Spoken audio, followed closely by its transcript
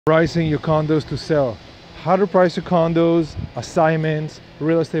Pricing your condos to sell. How to price your condos, assignments,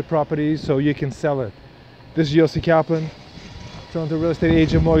 real estate properties so you can sell it. This is Yossi Kaplan, Toronto Real Estate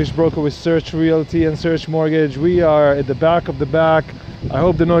Agent, Mortgage Broker with Search Realty and Search Mortgage. We are at the back of the back. I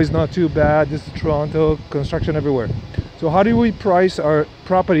hope the noise is not too bad. This is Toronto, construction everywhere. So how do we price our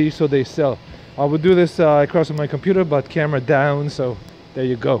properties so they sell? I will do this across on my computer, but camera down, so there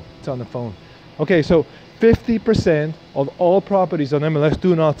you go. It's on the phone. Okay, so 50% of all properties on MLS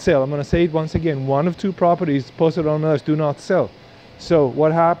do not sell. I'm going to say it once again. One of two properties posted on MLS do not sell. So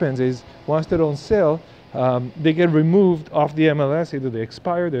what happens is once they don't sell, they get removed off the MLS. Either they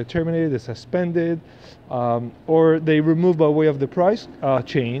expire, they're terminated, they're suspended, or they remove by way of the price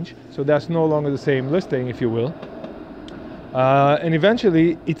change. So that's no longer the same listing, if you will. And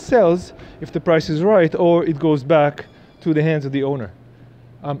eventually it sells if the price is right, or it goes back to the hands of the owner.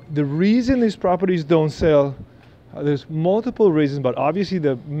 The reason these properties don't sell, there's multiple reasons, but obviously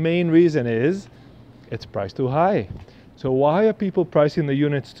the main reason is it's priced too high. So why are people pricing the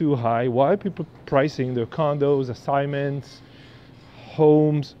units too high? Why are people pricing their condos, assignments,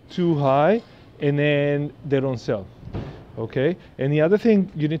 homes too high, and then they don't sell? Okay, and the other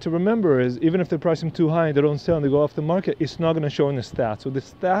thing you need to remember is even if they're pricing too high and they don't sell and they go off the market, it's not going to show in the stats. So the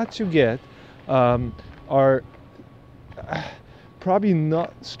stats you get are probably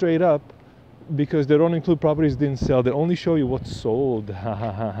not straight up because they don't include properties that didn't sell. They only show you what's sold.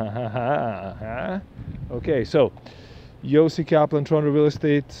 Okay, so Yossi Kaplan, Toronto Real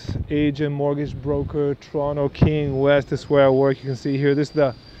Estate Agent, Mortgage Broker, Toronto, King, West. This is where I work. You can see here, this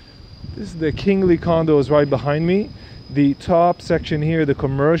is the Kingly Condos right behind me. The top section here, the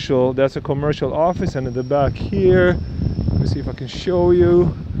commercial, that's a commercial office, and in the back here, let me see if I can show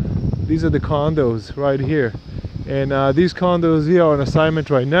you. These are the condos right here. And these condos here are on assignment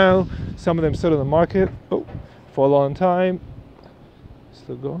right now. Some of them still on the market for a long time.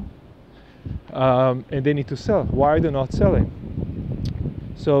 Still going. And they need to sell. Why are they not selling?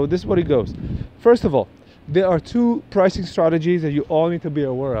 So this is what it goes. First of all, there are two pricing strategies that you all need to be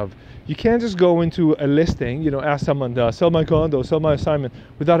aware of. You can't just go into a listing, ask someone to sell my condo, sell my assignment,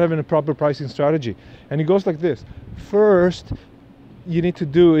 without having a proper pricing strategy. And it goes like this. First, you need to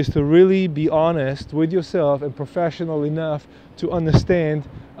do is to really be honest with yourself and professional enough to understand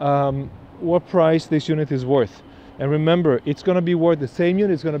what price this unit is worth. And remember, it's going to be worth the same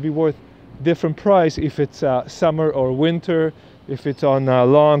unit. It's going to be worth different price if it's summer or winter, if it's on a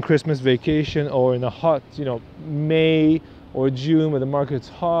long Christmas vacation, or in a hot, May or June where the market's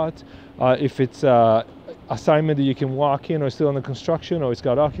hot. If it's assignment that you can walk in, or still under construction, or it's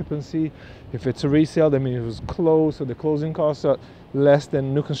got occupancy. If it's a resale, that means it was closed, so the closing costs are less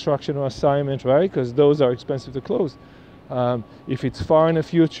than new construction or assignment, right? Because those are expensive to close. If it's far in the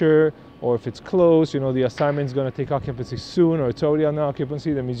future, or if it's closed, the assignment is going to take occupancy soon, or it's already on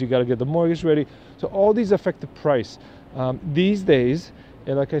occupancy, that means you got to get the mortgage ready. So all these affect the price. These days,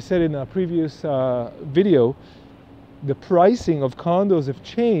 and like I said in a previous video, the pricing of condos have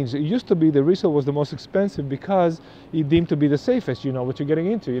changed. It used to be the resale was the most expensive because it deemed to be the safest. You know what you're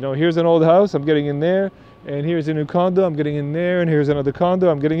getting into. Here's an old house, I'm getting in there, and here's a new condo, I'm getting in there, and here's another condo,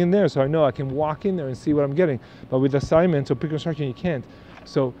 I'm getting in there. So I know I can walk in there and see what I'm getting. But with assignments or pre-construction, you can't.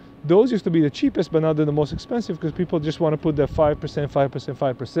 So those used to be the cheapest, but now they're the most expensive because people just want to put their 5%, 5%,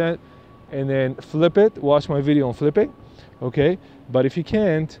 5%, and then flip it. Watch my video on flipping, okay? But if you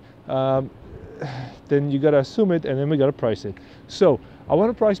can't, then you got to assume it, and then we got to price it. So I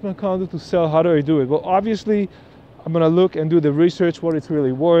want to price my condo to sell. How do I do it? Well, obviously, I'm going to look and do the research, what it's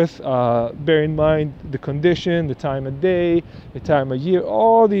really worth. Bear in mind the condition, the time of day, the time of year,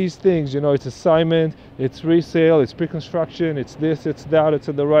 all these things. It's assignment, it's resale, it's pre-construction, it's this, it's that, it's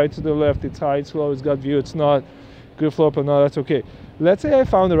to the right, to the left, it's high, it's low, it's got view, it's not, good floor plan, no, that's okay. Let's say I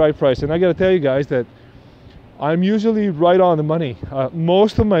found the right price, and I got to tell you guys that I'm usually right on the money.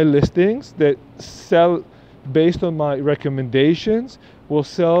 Most of my listings that sell based on my recommendations will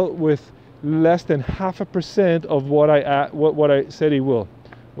sell with less than 0.5% of what I said it will.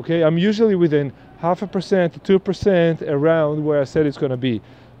 Okay, I'm usually within 0.5% to 2% around where I said it's going to be.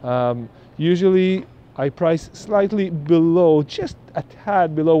 Usually I price slightly below, just a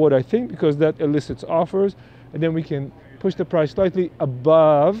tad below what I think, because that elicits offers, and then we can push the price slightly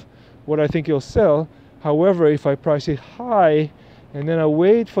above what I think it'll sell. However, if I price it high and then I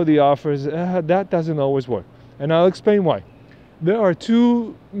wait for the offers, that doesn't always work. And I'll explain why. There are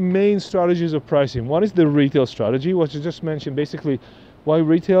two main strategies of pricing. One is the retail strategy, which I just mentioned. Basically, why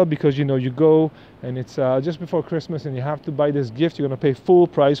retail? Because you go and it's just before Christmas and you have to buy this gift, you're going to pay full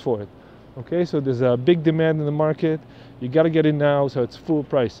price for it. Okay, so there's a big demand in the market. You got to get it now, so it's full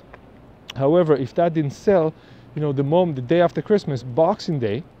price. However, if that didn't sell, you know, the day after Christmas, Boxing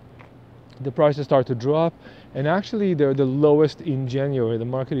Day, the prices start to drop, and actually they're the lowest in January. The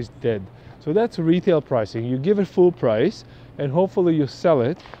market is dead. So that's retail pricing. You give it full price and hopefully you sell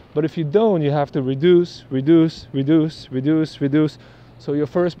it, but if you don't, you have to reduce. So your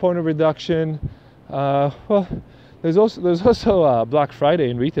first point of reduction, well, there's also Black Friday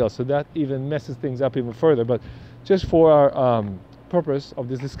in retail, so that even messes things up even further. But just for our purpose of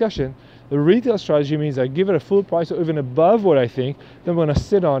this discussion, the retail strategy means I give it a full price or even above what I think, then I'm going to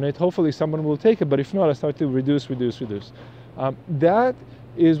sit on it. Hopefully someone will take it, but if not, I start to reduce. That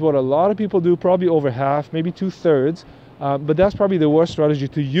is what a lot of people do, probably over half, maybe 2/3, but that's probably the worst strategy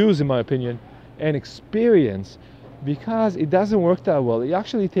to use, in my opinion, and experience, because it doesn't work that well. It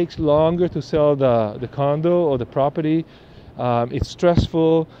actually takes longer to sell the condo or the property. It's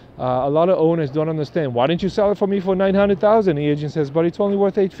stressful. A lot of owners don't understand. Why didn't you sell it for me for $900,000? The agent says, but it's only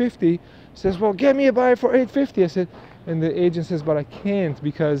worth $850. Says, well, get me a buyer for $850. I said, and the agent says, but I can't,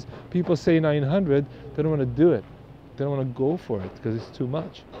 because people say 900. They don't want to do it. They don't want to go for it because it's too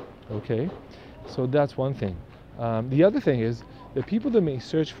much. Okay, so that's one thing. The other thing is the people that may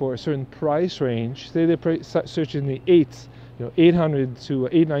search for a certain price range, say they search in the 8s, you know, 800 to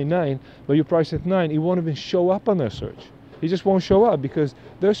 899, but you price at 9, it won't even show up on their search. It just won't show up because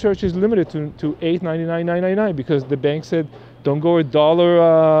their search is limited to 899, 999, because the bank said don't go a dollar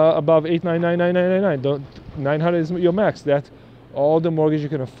above 899, 999. Don't 900 is your max. That's all the mortgage you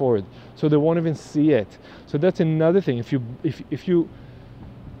can afford. So they won't even see it. So that's another thing. If you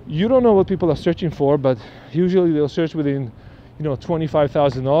don't know what people are searching for, but usually they'll search within, you know,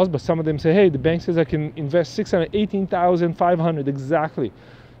 $25,000, but some of them say, hey, the bank says I can invest $618,500 exactly.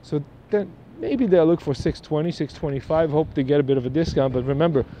 So then maybe they'll look for 620, 625, hope they get a bit of a discount. But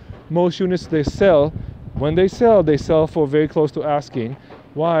remember, most units they sell, when they sell for very close to asking.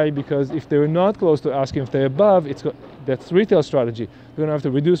 Why? Because if they're not close to asking, if they're above, that's retail strategy. They're gonna have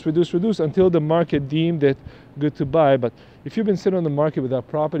to reduce until the market deemed it good to buy. But if you've been sitting on the market with that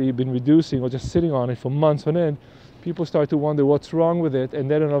property, you've been reducing or just sitting on it for months on end, people start to wonder what's wrong with it, and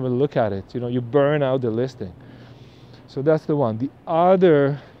they don't even look at it. You know, you burn out the listing. So that's the one. The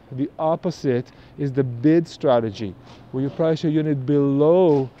opposite is the bid strategy, where you price your unit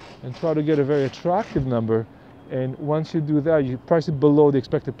below and try to get a very attractive number. And once you do that, you price it below the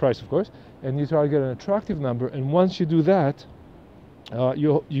expected price, of course, and you try to get an attractive number. And once you do that,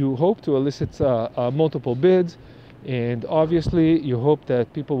 you hope to elicit multiple bids. And obviously, you hope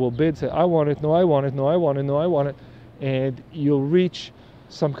that people will bid, say, I want it, no, I want it, no, I want it, no, I want it. And you'll reach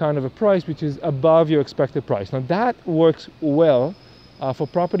some kind of a price which is above your expected price. Now, that works well for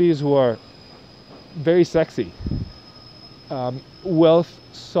properties who are very sexy, well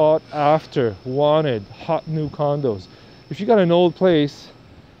sought after, wanted, hot new condos. If you got an old place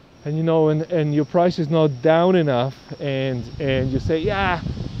and you know, and your price is not down enough, and you say, yeah,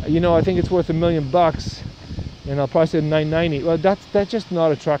 you know, I think it's worth $1 million and I'll price it at $990. Well, that's just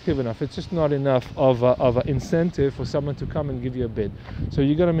not attractive enough. It's just not enough of an incentive for someone to come and give you a bid. So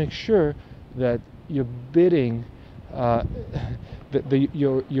you got to make sure that you're bidding,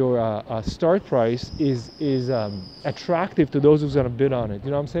 your start price is attractive to those who's going to bid on it. You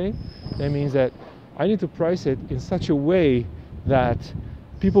know what I'm saying? That means that I need to price it in such a way that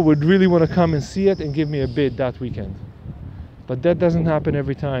people would really want to come and see it and give me a bid that weekend. But that doesn't happen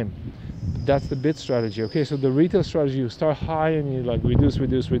every time. That's the bid strategy. Okay, so the retail strategy, you start high and you like reduce,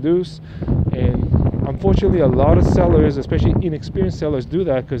 and unfortunately a lot of sellers, especially inexperienced sellers, do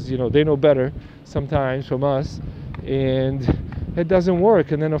that because, you know, they know better sometimes from us, and it doesn't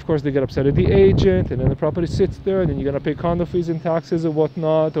work. And then of course they get upset at the agent, and then the property sits there, and then you're gonna pay condo fees and taxes or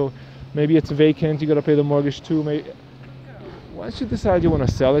whatnot, or maybe it's vacant, you gotta pay the mortgage too. Maybe once you decide you want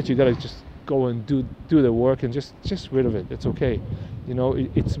to sell it, you gotta just go and do the work and just rid of it. It's okay. You know,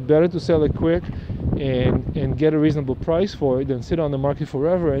 it's better to sell it quick and get a reasonable price for it than sit on the market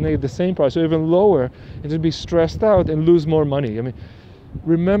forever and get the same price or even lower and just be stressed out and lose more money. I mean,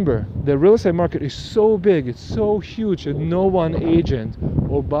 remember, the real estate market is so big, it's so huge that no one agent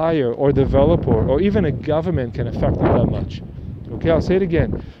or buyer or developer or even a government can affect it that much. Okay, I'll say it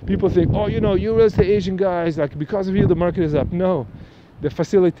again. People think, oh, you know, you real estate agent guys, like because of you the market is up. No. The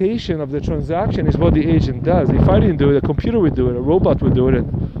facilitation of the transaction is what the agent does. If I didn't do it, a computer would do it, a robot would do it,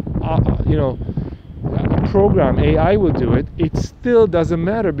 you know, a program, AI would do it. It still doesn't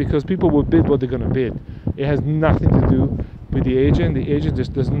matter because people will bid what they're going to bid. It has nothing to do with the agent. The agent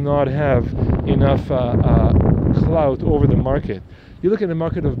just does not have enough clout over the market. You look at a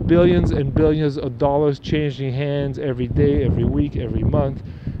market of billions and billions of dollars changing hands every day, every week, every month.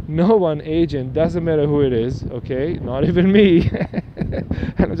 No one agent, doesn't matter who it is, okay, not even me,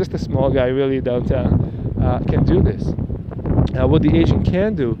 and I'm just a small guy really downtown, can do this. What the agent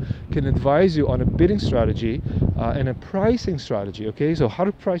can do, can advise you on a bidding strategy and a pricing strategy. Okay, so how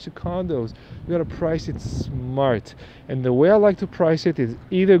to price your condos? You got to price it smart. And the way I like to price it is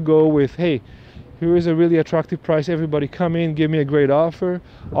either go with, hey, here is a really attractive price, everybody come in, give me a great offer.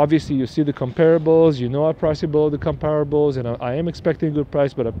 Obviously you see the comparables, you know I price it below the comparables, and I am expecting a good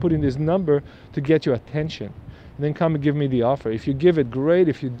price, but I'm putting this number to get your attention. And then come and give me the offer. If you give it, great.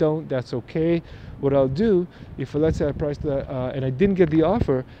 If you don't, that's okay. What I'll do, if let's say I priced and I didn't get the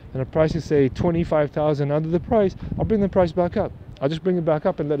offer, and the price is say $25,000 under the price, I'll bring the price back up. I'll just bring it back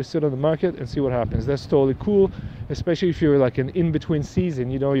up and let it sit on the market and see what happens. That's totally cool, especially if you're like an in-between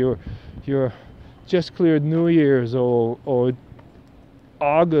season. You know, you're just cleared New Year's or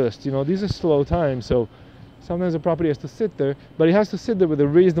August. You know, these are slow times, so sometimes the property has to sit there, but it has to sit there with a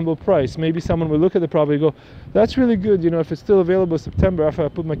reasonable price. Maybe someone will look at the property and go, that's really good, you know, if it's still available September after I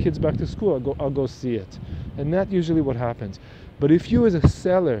put my kids back to school, I'll go see it. And that's usually what happens. But if you as a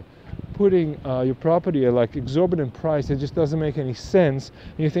seller putting your property at like exorbitant price, it just doesn't make any sense,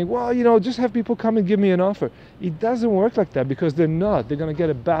 and you think, well, you know, just have people come and give me an offer. It doesn't work like that, because they're not. They're going to get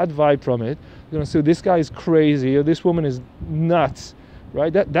a bad vibe from it. They're going to say, this guy is crazy, or this woman is nuts,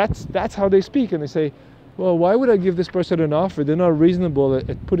 right? That's how they speak, and they say, well, why would I give this person an offer? They're not reasonable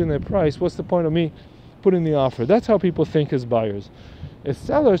at putting their price. What's the point of me putting the offer? That's how people think as buyers. As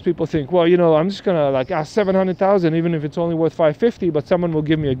sellers, people think, well, you know, I'm just gonna like ask $700,000, even if it's only worth $550, but someone will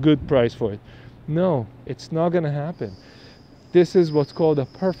give me a good price for it. No, it's not gonna happen. This is what's called a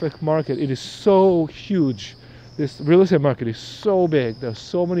perfect market. It is so huge. This real estate market is so big. There's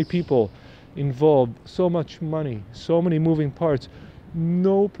so many people involved, so much money, so many moving parts.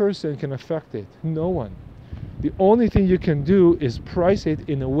 No person can affect it. No one. The only thing you can do is price it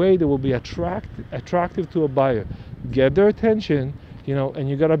in a way that will be attractive to a buyer. Get their attention, you know, and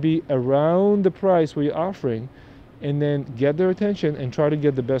you got to be around the price where you're offering, and then get their attention and try to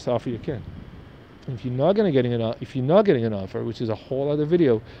get the best offer you can. If you're not getting an offer, which is a whole other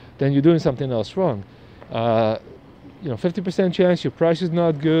video, then you're doing something else wrong. You know, 50% chance your price is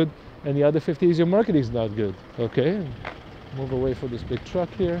not good, and the other 50 is your marketing is not good. Okay. Move away from this big truck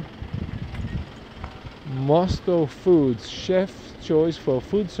here. Mosto Foods, chef's choice for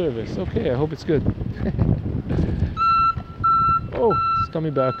food service. Okay, I hope it's good. Oh, it's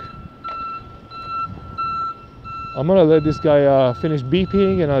coming back. I'm gonna let this guy finish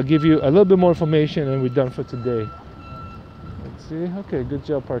beeping, and I'll give you a little bit more information, and we're done for today. Let's see. Okay, good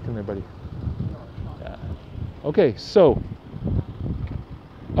job parking there, buddy. Yeah. Okay, so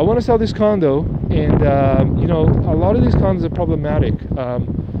I want to sell this condo, and you know, a lot of these condos are problematic.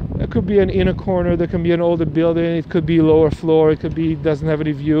 It could be an inner corner, there can be an older building, it could be lower floor, it could be doesn't have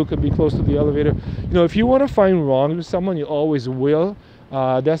any view, it could be close to the elevator. You know, if you want to find wrong with someone, you always will.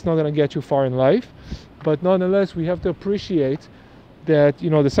 That's not going to get you far in life, but nonetheless, we have to appreciate that, you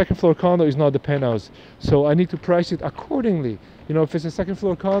know, the second floor condo is not the penthouse, so I need to price it accordingly. You know, if it's a second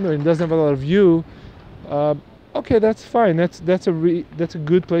floor condo and doesn't have a lot of view, okay, that's fine. That's a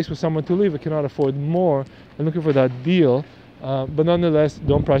good place for someone to live. I cannot afford more and looking for that deal. But nonetheless,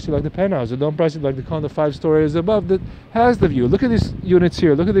 don't price it like the penthouse, or don't price it like the condo 5 stories above that has the view. Look at these units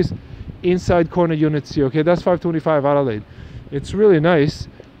here. Look at these inside corner units here. Okay, that's 525 Adelaide. It's really nice,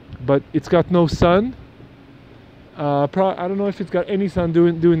 but it's got no sun. I don't know if it's got any sun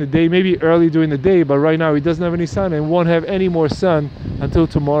during the day. Maybe early during the day, but right now it doesn't have any sun and won't have any more sun until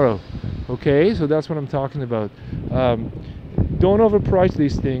tomorrow. Okay, so that's what I'm talking about. Don't overprice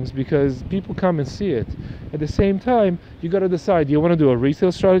these things, because people come and see it. At the same time, you got to decide, do you want to do a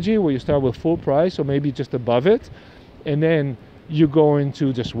resale strategy where you start with full price, or maybe just above it, and then you're going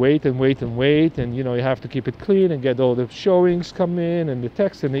to just wait and wait and wait, and you know, you have to keep it clean and get all the showings come in, and the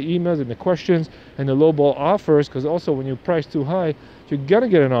texts and the emails and the questions and the lowball offers, because also when you price too high, you're gonna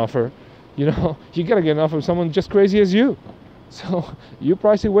get an offer. You know, you gotta get an offer from someone just crazy as you. So you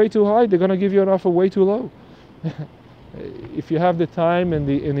price it way too high, they're gonna give you an offer way too low. If you have the time and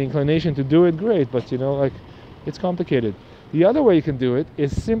the inclination to do it, great, but you know, like, it's complicated. The other way you can do it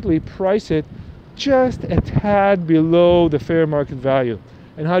is simply price it just a tad below the fair market value.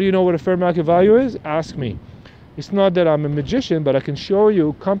 And how do you know what a fair market value is? Ask me. It's not that I'm a magician, but I can show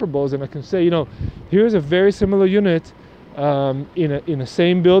you comparables, and I can say, you know, here's a very similar unit in a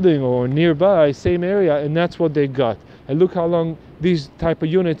same building or nearby, same area, and that's what they got. And look how long these type of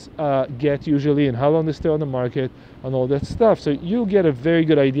units get usually, and how long they stay on the market, and all that stuff. So you get a very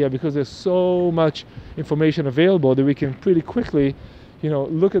good idea, because there's so much information available that we can pretty quickly, you know,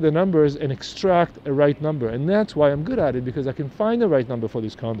 look at the numbers and extract a right number. And that's why I'm good at it, because I can find the right number for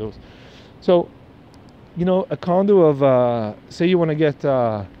these condos. So, you know, a condo of, say you want to get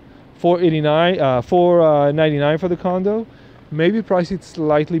 489, 499 for the condo. Maybe price it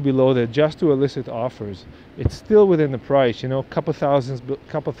slightly below that just to elicit offers. It's still within the price, you know, couple thousand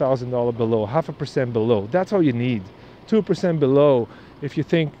dollars below, 0.5% below. That's all you need. 2% below if you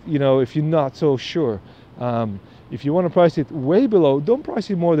think, you know, if you're not so sure. If you want to price it way below, don't price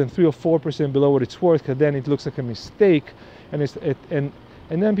it more than 3 or 4% below what it's worth, because then it looks like a mistake, and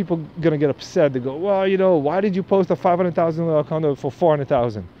and then people gonna get upset. They go, well, you know, why did you post a $500,000 condo for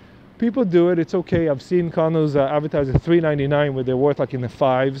 400,000? People do it. It's okay. I've seen condos advertised at $399 where they're worth like in the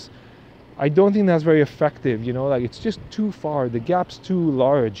fives. I don't think that's very effective. You know, like it's just too far. The gap's too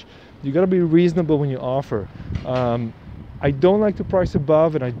large. You got to be reasonable when you offer. I don't like to price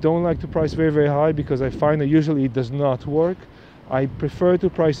above, and I don't like to price very, very high, because I find that usually it does not work. I prefer to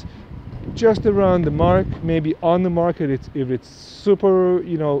price just around the mark, maybe on the market if it's super,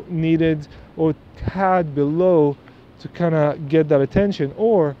 you know, needed, or tad below to kind of get that attention.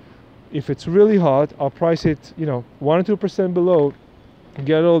 Or if it's really hot, I'll price it, you know, 1 or 2% below,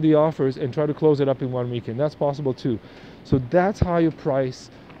 get all the offers, and try to close it up in 1 weekend. That's possible too. So that's how you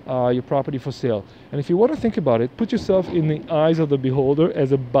price your property for sale. And if you want to think about it, put yourself in the eyes of the beholder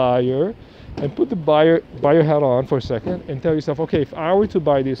as a buyer, and put the buyer hat on for a second, and tell yourself, okay, if I were to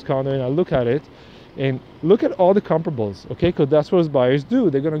buy this condo and I look at it and look at all the comparables, okay, because that's what buyers do.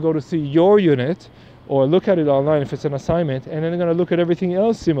 They're going to go to see your unit or look at it online if it's an assignment, and then they're going to look at everything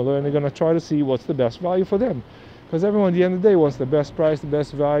else similar, and they're going to try to see what's the best value for them. Because everyone at the end of the day wants the best price, the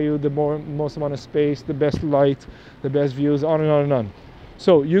best value, the most amount of space, the best light, the best views, on and on and on.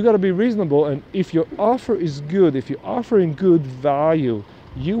 So you got to be reasonable, and if your offer is good, if you're offering good value,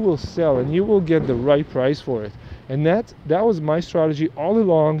 you will sell and you will get the right price for it. And that was my strategy all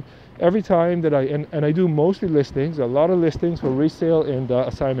along. Every time that and I do mostly listings, a lot of listings for resale and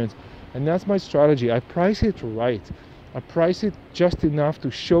assignments, and that's my strategy. I price it right. I price it just enough to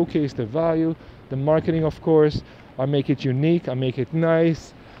showcase the value, the marketing, of course. I make it unique, I make it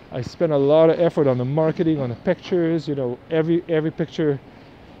nice. I spend a lot of effort on the marketing, on the pictures. You know, every picture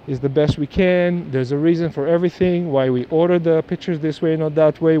is the best we can. There's a reason for everything, why we order the pictures this way, not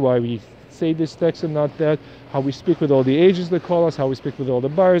that way, why we say this text and not that, how we speak with all the agents that call us, how we speak with all the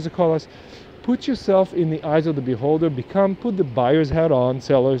buyers that call us. Put yourself in the eyes of the beholder, put the buyer's hat on,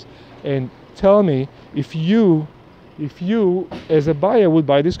 sellers, and tell me if you as a buyer would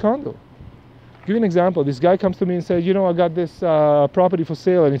buy this condo. Give you an example. This guy comes to me and says, you know, I got this property for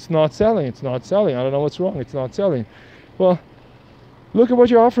sale and it's not selling. I don't know what's wrong. It's not selling. Well, look at what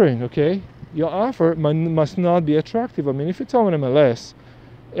you're offering, okay? Your offer must not be attractive. I mean, if it's on MLS,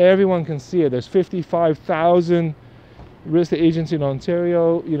 everyone can see it. There's 55,000 real estate agents in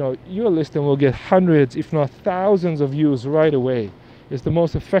Ontario. You know, your listing will get hundreds, if not thousands of views right away. It's the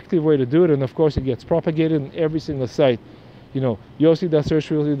most effective way to do it. And of course, it gets propagated in every single site. You know,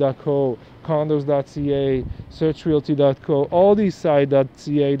 yossi.searchrealty.co, condos.ca, searchrealty.co, all these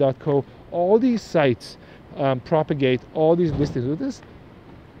sites.ca.co, all these sites propagate all these listings. With this,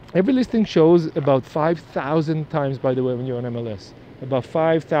 every listing shows about 5,000 times, by the way, when you're on MLS. About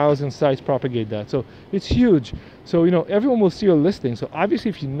 5,000 sites propagate that. So it's huge. So, you know, everyone will see your listing. So obviously,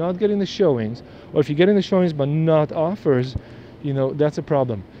 if you're not getting the showings, or if you're getting the showings but not offers, you know, that's a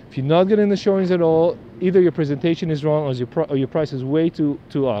problem. If you're not getting the showings at all, either your presentation is wrong or your price is way too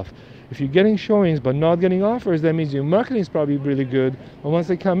off. If you're getting showings but not getting offers, that means your marketing is probably really good. But once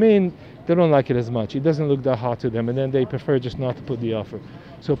they come in, they don't like it as much. It doesn't look that hot to them, and then they prefer just not to put the offer.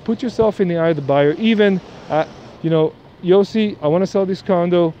 So put yourself in the eye of the buyer. Even, you know, Yossi, I want to sell this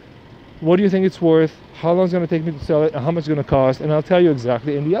condo. What do you think it's worth? How long is it going to take me to sell it? And how much it's going to cost? And I'll tell you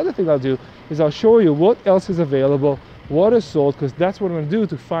exactly. And the other thing I'll do is I'll show you what else is available, what is sold, because that's what I'm going to do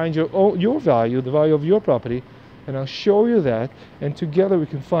to find your value, the value of your property. And I'll show you that, and together we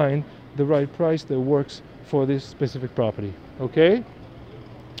can find the right price that works for this specific property. Okay?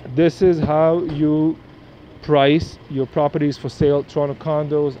 This is how you price your properties for sale: Toronto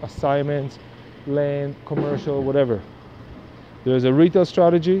condos, assignments, land, commercial, whatever. There's a retail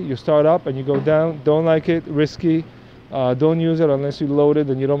strategy. You start up and you go down. Don't like it, risky. Don't use it unless you load it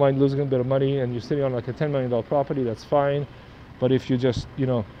and you don't mind losing a bit of money and you're sitting on like a $10 million property, that's fine. But if you just, you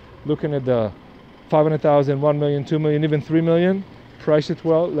know, looking at the 500,000, 1 million, 2 million, even 3 million, price it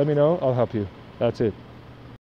well, let me know, I'll help you. That's it.